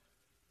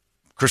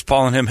Chris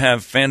Paul and him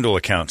have FanDuel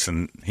accounts,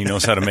 and he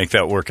knows how to make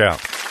that work out.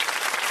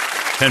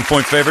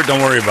 10-point favorite.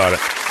 Don't worry about it.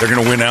 They're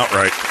going to win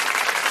outright.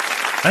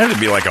 That had to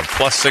be like a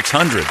plus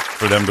 600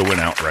 for them to win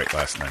outright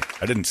last night.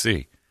 I didn't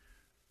see.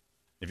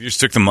 If you just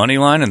took the money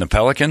line and the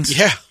Pelicans,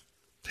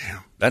 damn,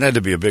 that had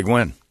to be a big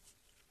win.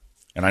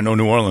 And I know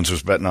New Orleans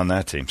was betting on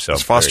that team. So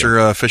is Foster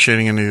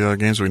officiating in the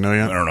games we know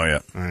yet? I don't know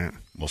yet. All right,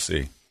 we'll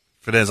see.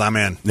 If it is, I'm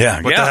in. Yeah.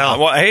 What the hell?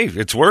 Well, hey,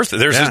 it's worth it.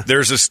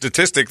 There's a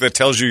statistic that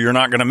tells you you're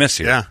not going to miss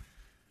here. Yeah.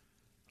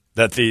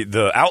 That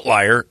the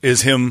outlier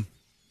is him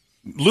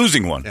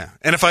losing one. Yeah.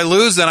 And if I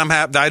lose, then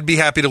I'd be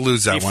happy to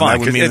lose that one. Fine,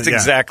 that would mean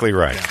exactly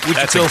right. Yeah. Would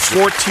you go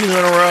 14 in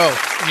a row?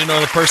 You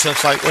know, the person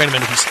that's like, wait a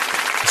minute, he's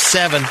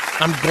 7.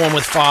 I'm going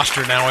with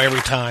Foster now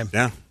every time.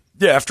 Yeah.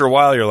 Yeah, after a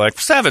while, you're like,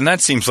 7,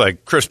 that seems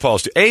like Chris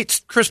Paul's due.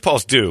 8, Chris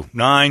Paul's due.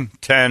 9,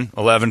 10,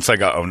 11, it's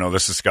like, oh, no,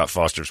 this is Scott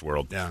Foster's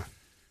world. Yeah.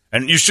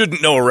 And you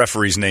shouldn't know a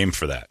referee's name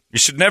for that. You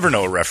should never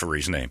know a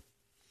referee's name.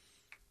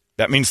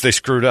 That means they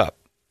screwed up.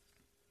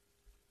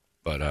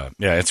 But,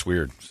 yeah, it's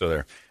weird. So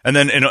there. And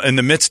then in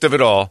the midst of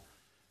it all,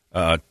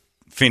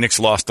 Phoenix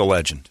lost a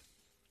legend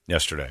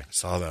yesterday. I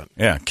saw that.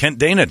 Yeah, Kent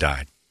Dana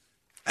died.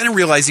 I didn't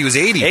realize he was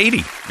 80.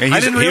 80. I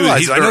didn't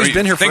realize. I know he's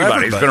been here forever. Think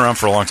about it. He's been around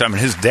for a long time.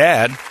 And his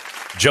dad,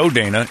 Joe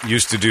Dana,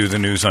 used to do the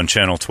news on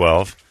Channel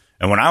 12.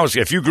 And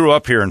if you grew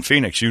up here in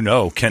Phoenix, you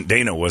know Kent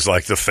Dana was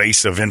like the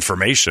face of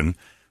information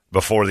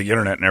before the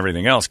internet and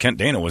everything else. Kent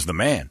Dana was the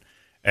man.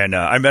 And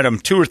I met him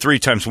 2 or 3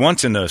 times.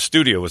 Once in the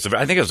studio I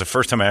think it was the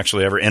first time I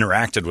actually ever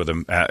interacted with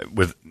him.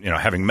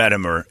 Having met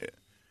him or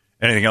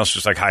anything else,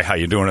 just like, hi, how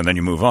you doing? And then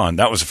you move on.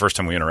 That was the first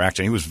time we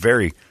interacted. He was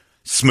very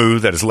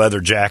smooth, had his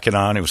leather jacket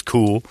on. It was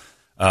cool.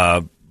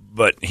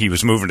 But he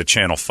was moving to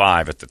Channel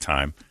 5 at the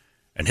time.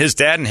 And his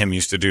dad and him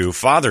used to do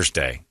Father's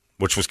Day,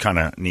 which was kind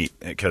of neat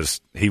because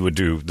he would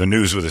do the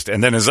news with his dad.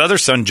 And then his other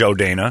son, Joe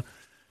Dana.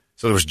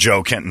 So there was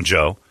Joe, Kent, and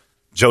Joe.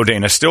 Joe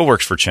Dana still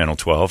works for Channel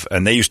 12,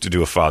 and they used to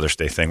do a Father's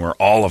Day thing where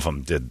all of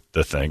them did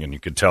the thing, and you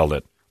could tell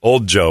that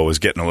old Joe was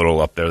getting a little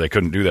up there. They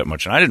couldn't do that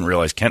much. And I didn't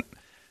realize Kent,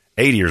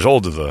 80 years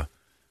old, well,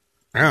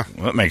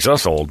 that makes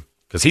us old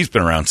because he's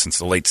been around since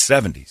the late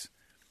 70s.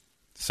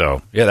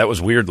 So, yeah, that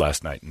was weird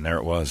last night, and there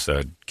it was,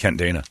 Kent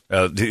Dana.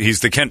 He's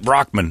the Kent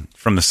Brockman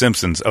from The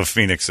Simpsons of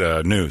Phoenix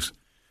News.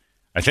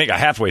 I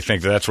halfway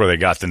think that's where they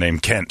got the name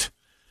Kent.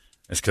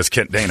 It's because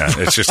Kent Dana.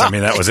 It's just,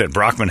 that was it.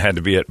 Brockman had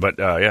to be it. But,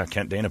 yeah,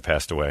 Kent Dana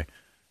passed away.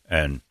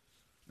 And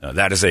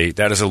that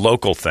is a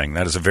local thing.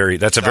 That's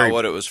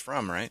what it was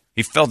from, right?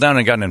 He fell down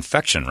and got an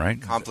infection,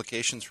 right?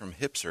 Complications from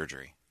hip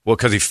surgery. Well,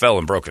 because he fell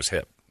and broke his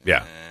hip.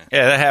 Yeah.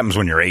 Yeah, that happens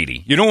when you're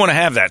 80. You don't want to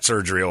have that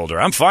surgery older.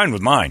 I'm fine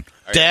with mine.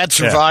 Dad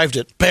survived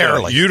it,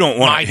 barely. You don't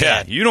want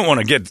you don't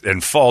want to get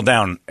and fall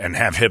down and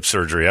have hip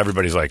surgery.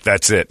 Everybody's like,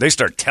 that's it. They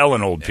start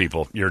telling old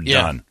people, you're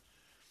done.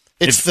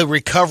 It's the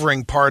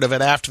recovering part of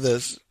it after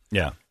this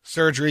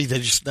surgery. They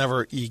just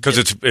never... Because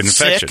it's an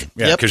infection. Sick.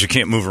 Yeah, because you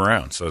can't move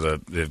around. So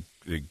the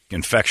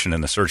infection in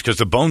the surgery, because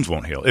the bones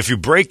won't heal. If you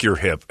break your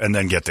hip and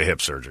then get the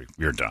hip surgery,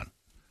 you're done.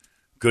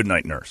 Good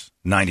night, nurse.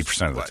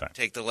 90% of the time.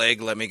 Take the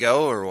leg, let me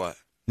go, or what?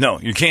 No,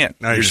 you can't.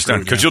 No, you're just done.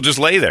 Because you'll just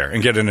lay there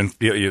and get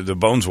the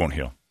bones won't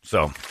heal.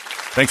 So,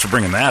 thanks for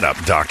bringing that up,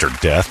 Dr.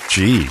 Death.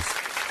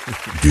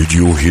 Jeez. Did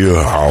you hear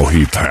how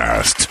he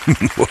passed? You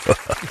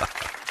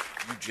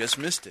just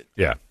missed it.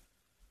 Yeah.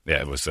 Yeah,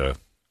 it was,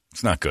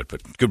 it's not good,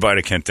 but goodbye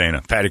to Kent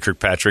Dana. Patty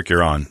Kirkpatrick,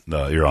 you're on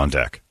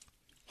deck.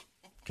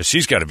 Because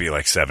she's got to be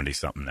like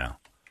 70-something now.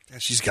 Yeah,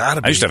 she's got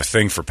to be. I used to have a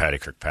thing for Patty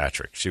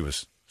Kirkpatrick.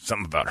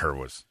 Something about her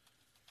was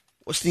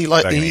Wasn't he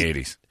like back in the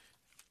 80s.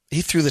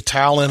 He threw the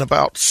towel in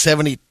about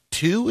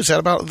 72? Is that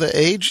about the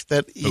age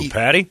that he... Who,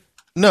 Patty?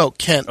 No,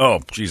 Kent. Oh,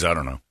 geez, I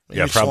don't know. Maybe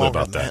yeah, probably longer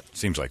about than that.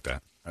 Seems like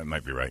that. That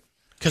might be right.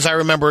 Because I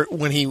remember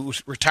when he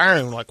was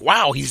retiring, I'm like,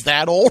 wow, he's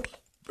that old?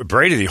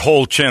 Brady, the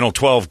whole Channel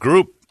 12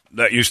 group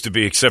that used to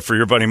be, except for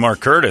your buddy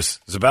Mark Curtis,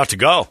 is about to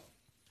go.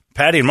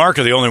 Patty and Mark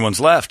are the only ones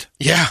left.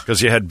 Yeah.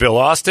 Because you had Bill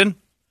Austin.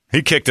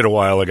 He kicked it a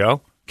while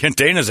ago. Kent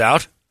Dana's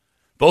out.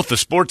 Both the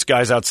sports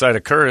guys outside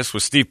of Curtis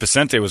with Steve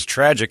Pacente was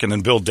tragic, and then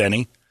Bill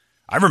Denny.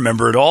 I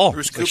remember it all.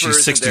 Bruce Cooper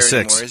she's 66.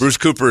 Anymore, Bruce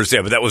Cooper is,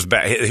 but that was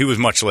bad. He was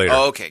much later.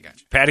 Oh, okay,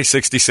 gotcha. Patty,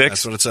 66.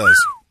 That's what it says.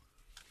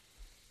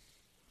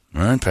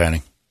 All right,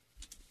 Patty.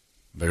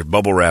 Better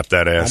bubble wrap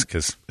that ass.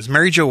 Cause... Is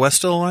Mary Jo West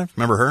still alive?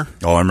 Remember her?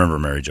 Oh, I remember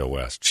Mary Jo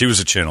West. She was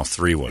a Channel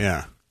 3 one.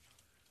 Yeah.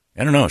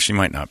 I don't know. She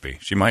might not be.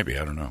 She might be.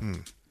 I don't know.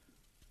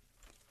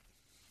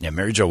 Yeah,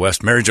 Mary Jo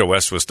West. Mary Jo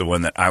West was the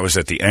one that I was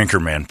at the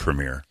Anchorman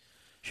premiere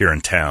here in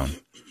town.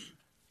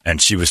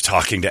 And she was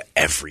talking to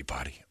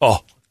everybody. Oh,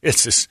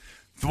 it's just...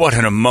 What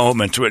in a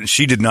moment.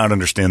 She did not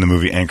understand the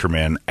movie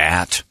Anchorman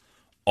at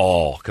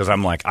all. Because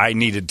I'm like, I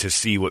needed to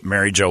see what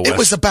Mary Jo West... It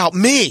was about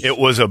me. It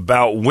was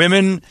about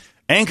women.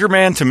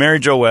 Anchorman to Mary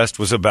Jo West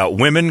was about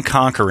women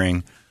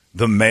conquering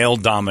the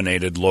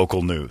male-dominated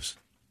local news.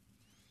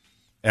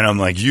 And I'm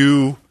like,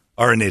 you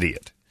are an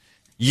idiot.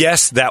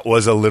 Yes, that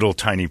was a little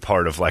tiny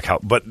part of like how...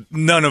 But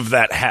none of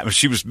that happened.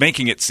 She was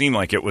making it seem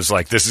like it was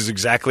like, this is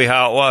exactly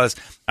how it was.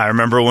 I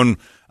remember when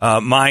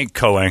my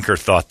co-anchor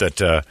thought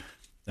that...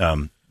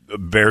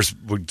 bears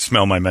would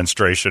smell my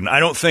menstruation. I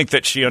don't think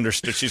that she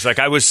understood. She's like,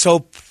 I was so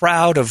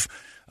proud of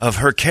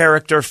her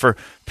character for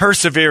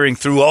persevering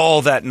through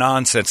all that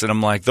nonsense. And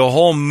I'm like, the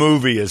whole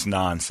movie is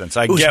nonsense.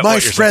 It was my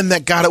friend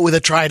that got it with a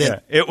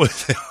trident. Yeah, it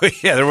was.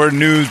 Yeah, there were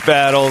news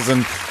battles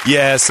and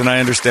yes, and I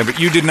understand. But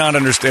you did not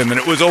understand that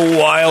it was a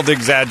wild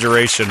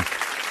exaggeration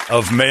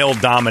of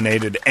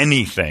male-dominated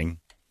anything.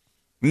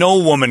 No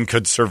woman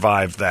could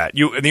survive that.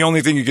 The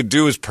only thing you could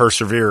do is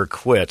persevere or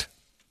quit.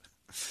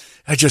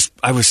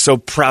 I was so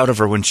proud of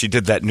her when she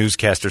did that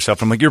newscast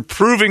herself. I'm like, you're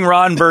proving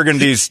Ron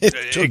Burgundy's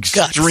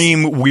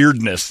extreme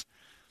weirdness,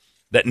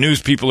 that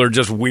news people are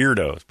just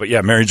weirdos. But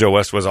yeah, Mary Jo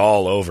West was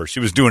all over. She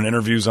was doing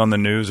interviews on the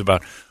news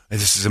about,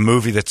 this is a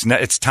movie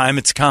it's time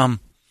it's come.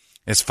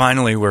 It's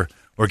finally, we're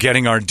We're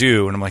getting our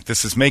due. And I'm like,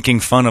 this is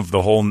making fun of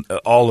the whole,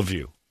 all of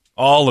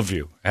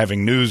you,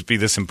 having news be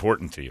this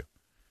important to you.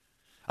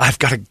 I've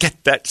got to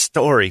get that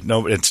story.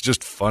 No, it's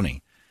just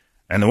funny.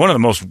 And one of the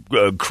most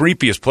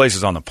creepiest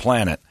places on the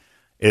planet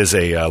is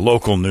a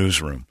local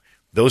newsroom.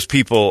 Those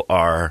people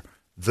are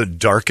the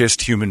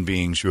darkest human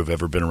beings you have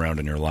ever been around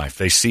in your life.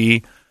 They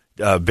see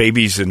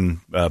babies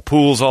in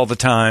pools all the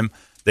time.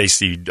 They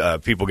see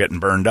people getting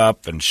burned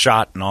up and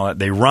shot and all that.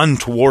 They run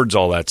towards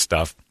all that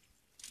stuff.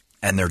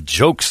 And their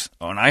jokes.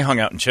 When I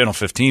hung out in Channel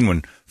 15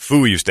 when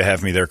Fu used to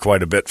have me there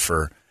quite a bit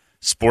for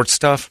sports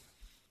stuff,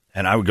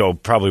 and I would go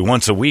probably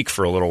once a week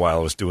for a little while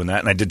I was doing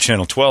that. And I did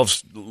Channel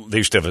 12. They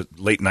used to have a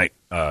late-night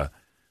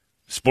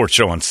sports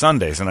show on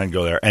Sundays, and I'd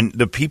go there. And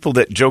the people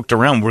that joked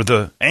around were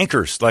the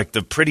anchors, like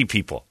the pretty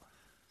people,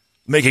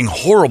 making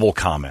horrible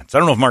comments. I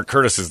don't know if Mark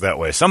Curtis is that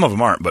way. Some of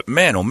them aren't. But,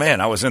 man, oh, man,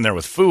 I was in there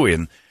with Fooey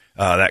and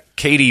that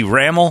Katie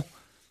Rammel.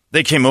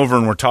 They came over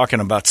and were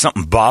talking about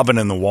something bobbing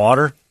in the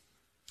water.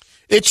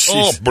 But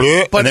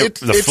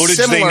the footage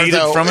similar, they needed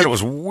though, from it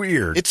was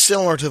weird. It's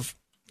similar to,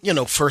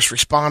 first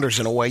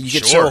responders in a way. You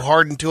get so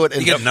hardened to it,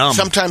 and you get numb.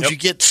 Sometimes you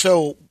get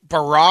so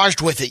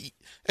barraged with it.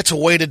 It's a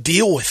way to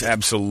deal with it.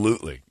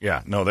 Absolutely,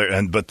 yeah. No,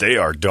 but they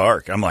are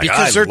dark. I'm like,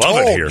 because I they're love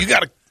told, it here.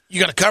 You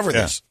got to cover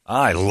this.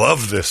 I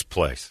love this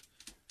place.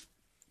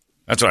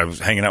 That's why I was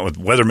hanging out with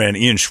weatherman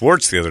Ian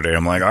Schwartz the other day.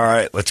 I'm like, all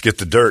right, let's get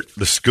the dirt,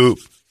 the scoop.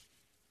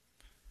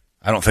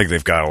 I don't think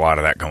they've got a lot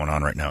of that going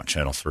on right now at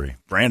Channel 3.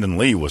 Brandon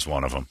Lee was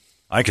one of them.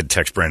 I could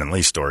text Brandon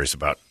Lee stories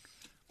about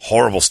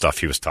horrible stuff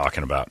he was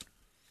talking about.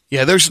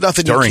 Yeah, there's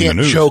nothing you can't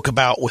joke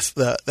about with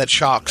that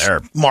shocks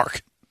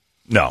Mark.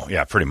 No,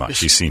 yeah, pretty much.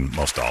 He's seen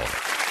most all of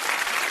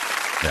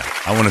it. Yeah,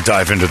 I want to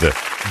dive into the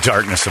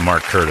darkness of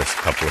Mark Curtis a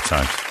couple of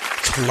times.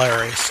 It's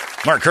hilarious.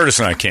 Mark Curtis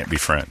and I can't be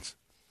friends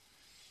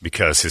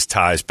because his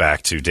ties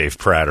back to Dave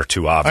Pratt are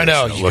too obvious. I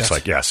know. It looks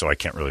like, so I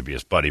can't really be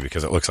his buddy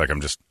because it looks like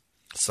I'm just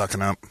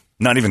sucking up.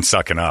 Not even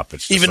sucking up.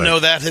 It's just even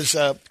though that has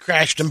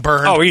crashed and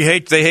burned.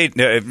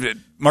 Oh,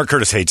 Mark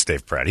Curtis hates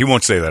Dave Pratt. He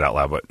won't say that out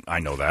loud, but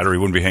I know that, or he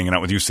wouldn't be hanging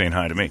out with you saying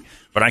hi to me.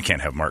 But I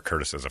can't have Mark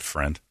Curtis as a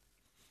friend.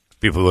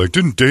 People are like,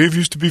 didn't Dave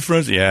used to be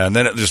friends? Yeah, and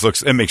then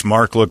it makes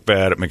Mark look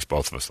bad. It makes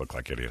both of us look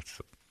like idiots.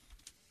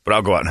 But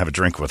I'll go out and have a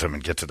drink with him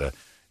and get to the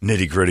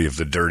nitty-gritty of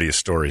the dirtiest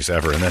stories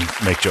ever and then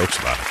make jokes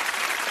about it.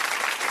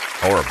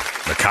 Horrible.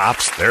 The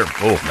cops,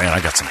 I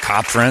got some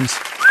cop friends.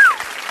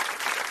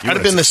 I'd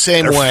have been the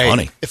same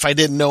way if I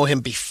didn't know him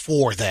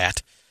before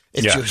that.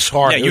 It's just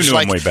hard. Yeah, you knew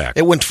him way back.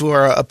 It went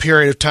for a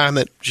period of time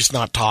that just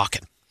not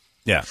talking.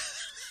 Yeah.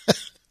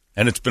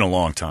 And it's been a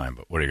long time,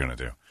 but what are you going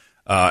to do?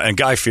 And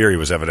Guy Fieri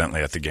was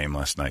evidently at the game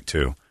last night,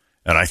 too.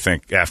 And I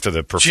think after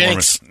the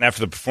performance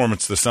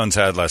the Suns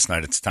had last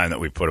night, it's time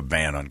that we put a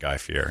ban on Guy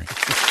Fieri.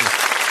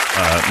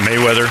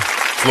 Mayweather,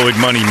 Floyd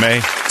Money May,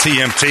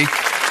 TMT,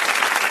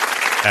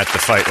 at the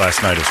fight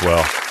last night as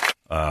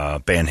well.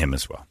 Ban him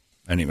as well.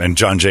 And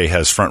John Jay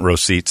has front row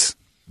seats.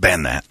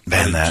 Ban that.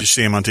 Ban that. Did you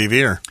see him on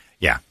TV? Or?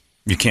 Yeah.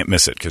 You can't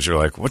miss it because you're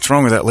like, what's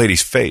wrong with that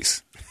lady's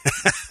face?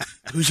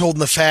 Who's holding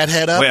the fat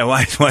head up? Yeah,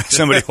 why is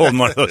somebody holding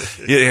one of those?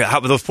 Yeah,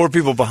 those poor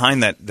people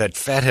behind that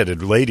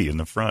fat-headed lady in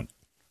the front.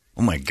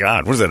 Oh, my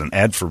God. What is that, an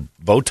ad for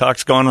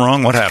Botox gone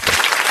wrong? What happened?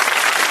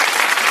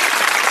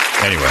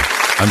 Anyway,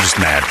 I'm just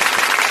mad.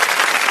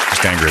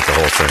 Just angry at the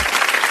whole thing.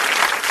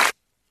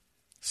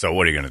 So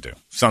what are you going to do?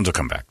 Suns will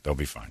come back. They'll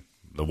be fine.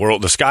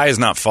 The sky is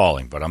not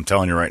falling, but I'm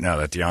telling you right now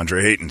that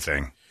DeAndre Ayton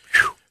thing,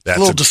 that's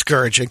a little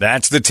discouraging.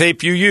 That's the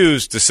tape you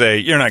use to say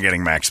you're not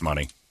getting max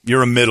money.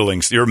 You're a middle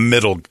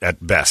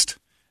at best,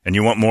 and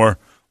you want more,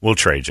 we'll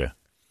trade you.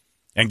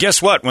 And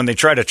guess what? When they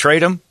try to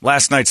trade him,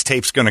 last night's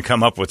tape's going to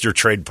come up with your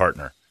trade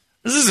partner.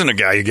 This isn't a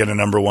guy you get a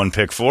number one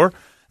pick for.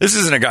 This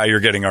isn't a guy you're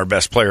getting our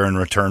best player in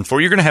return for.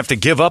 You're going to have to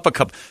give up a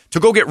couple to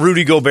go get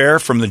Rudy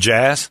Gobert from the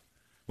Jazz,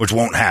 which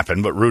won't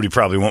happen, but Rudy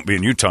probably won't be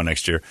in Utah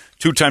next year.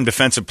 2-time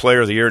defensive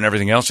player of the year and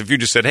everything else. If you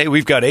just said, hey,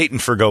 we've got Ayton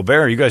for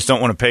Gobert. You guys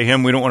don't want to pay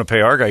him. We don't want to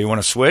pay our guy. You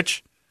want to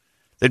switch?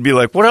 They'd be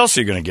like, what else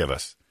are you going to give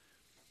us?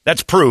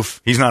 That's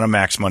proof he's not a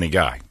max money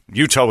guy.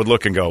 Utah would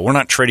look and go, we're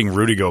not trading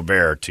Rudy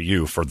Gobert to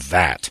you for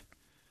that.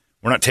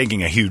 We're not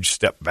taking a huge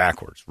step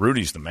backwards.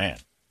 Rudy's the man.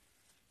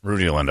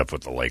 Rudy will end up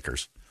with the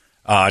Lakers.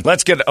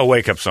 Let's get a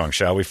wake-up song,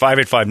 shall we?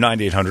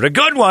 585-9800. A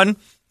good one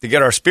to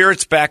get our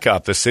spirits back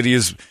up. The city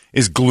is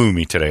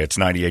gloomy today. It's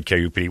 98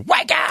 KUPD.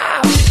 Wake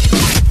up!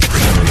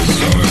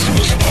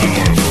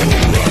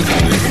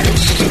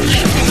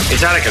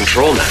 It's out of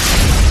control now.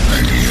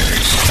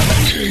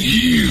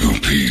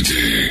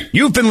 KUPD.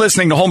 You've been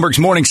listening to Holmberg's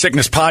Morning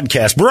Sickness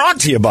Podcast,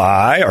 brought to you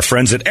by our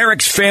friends at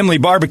Eric's Family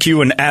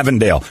Barbecue in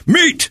Avondale.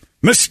 Meet,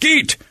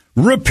 mesquite,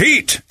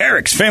 repeat.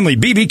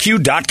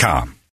 Eric'sFamilyBBQ.com.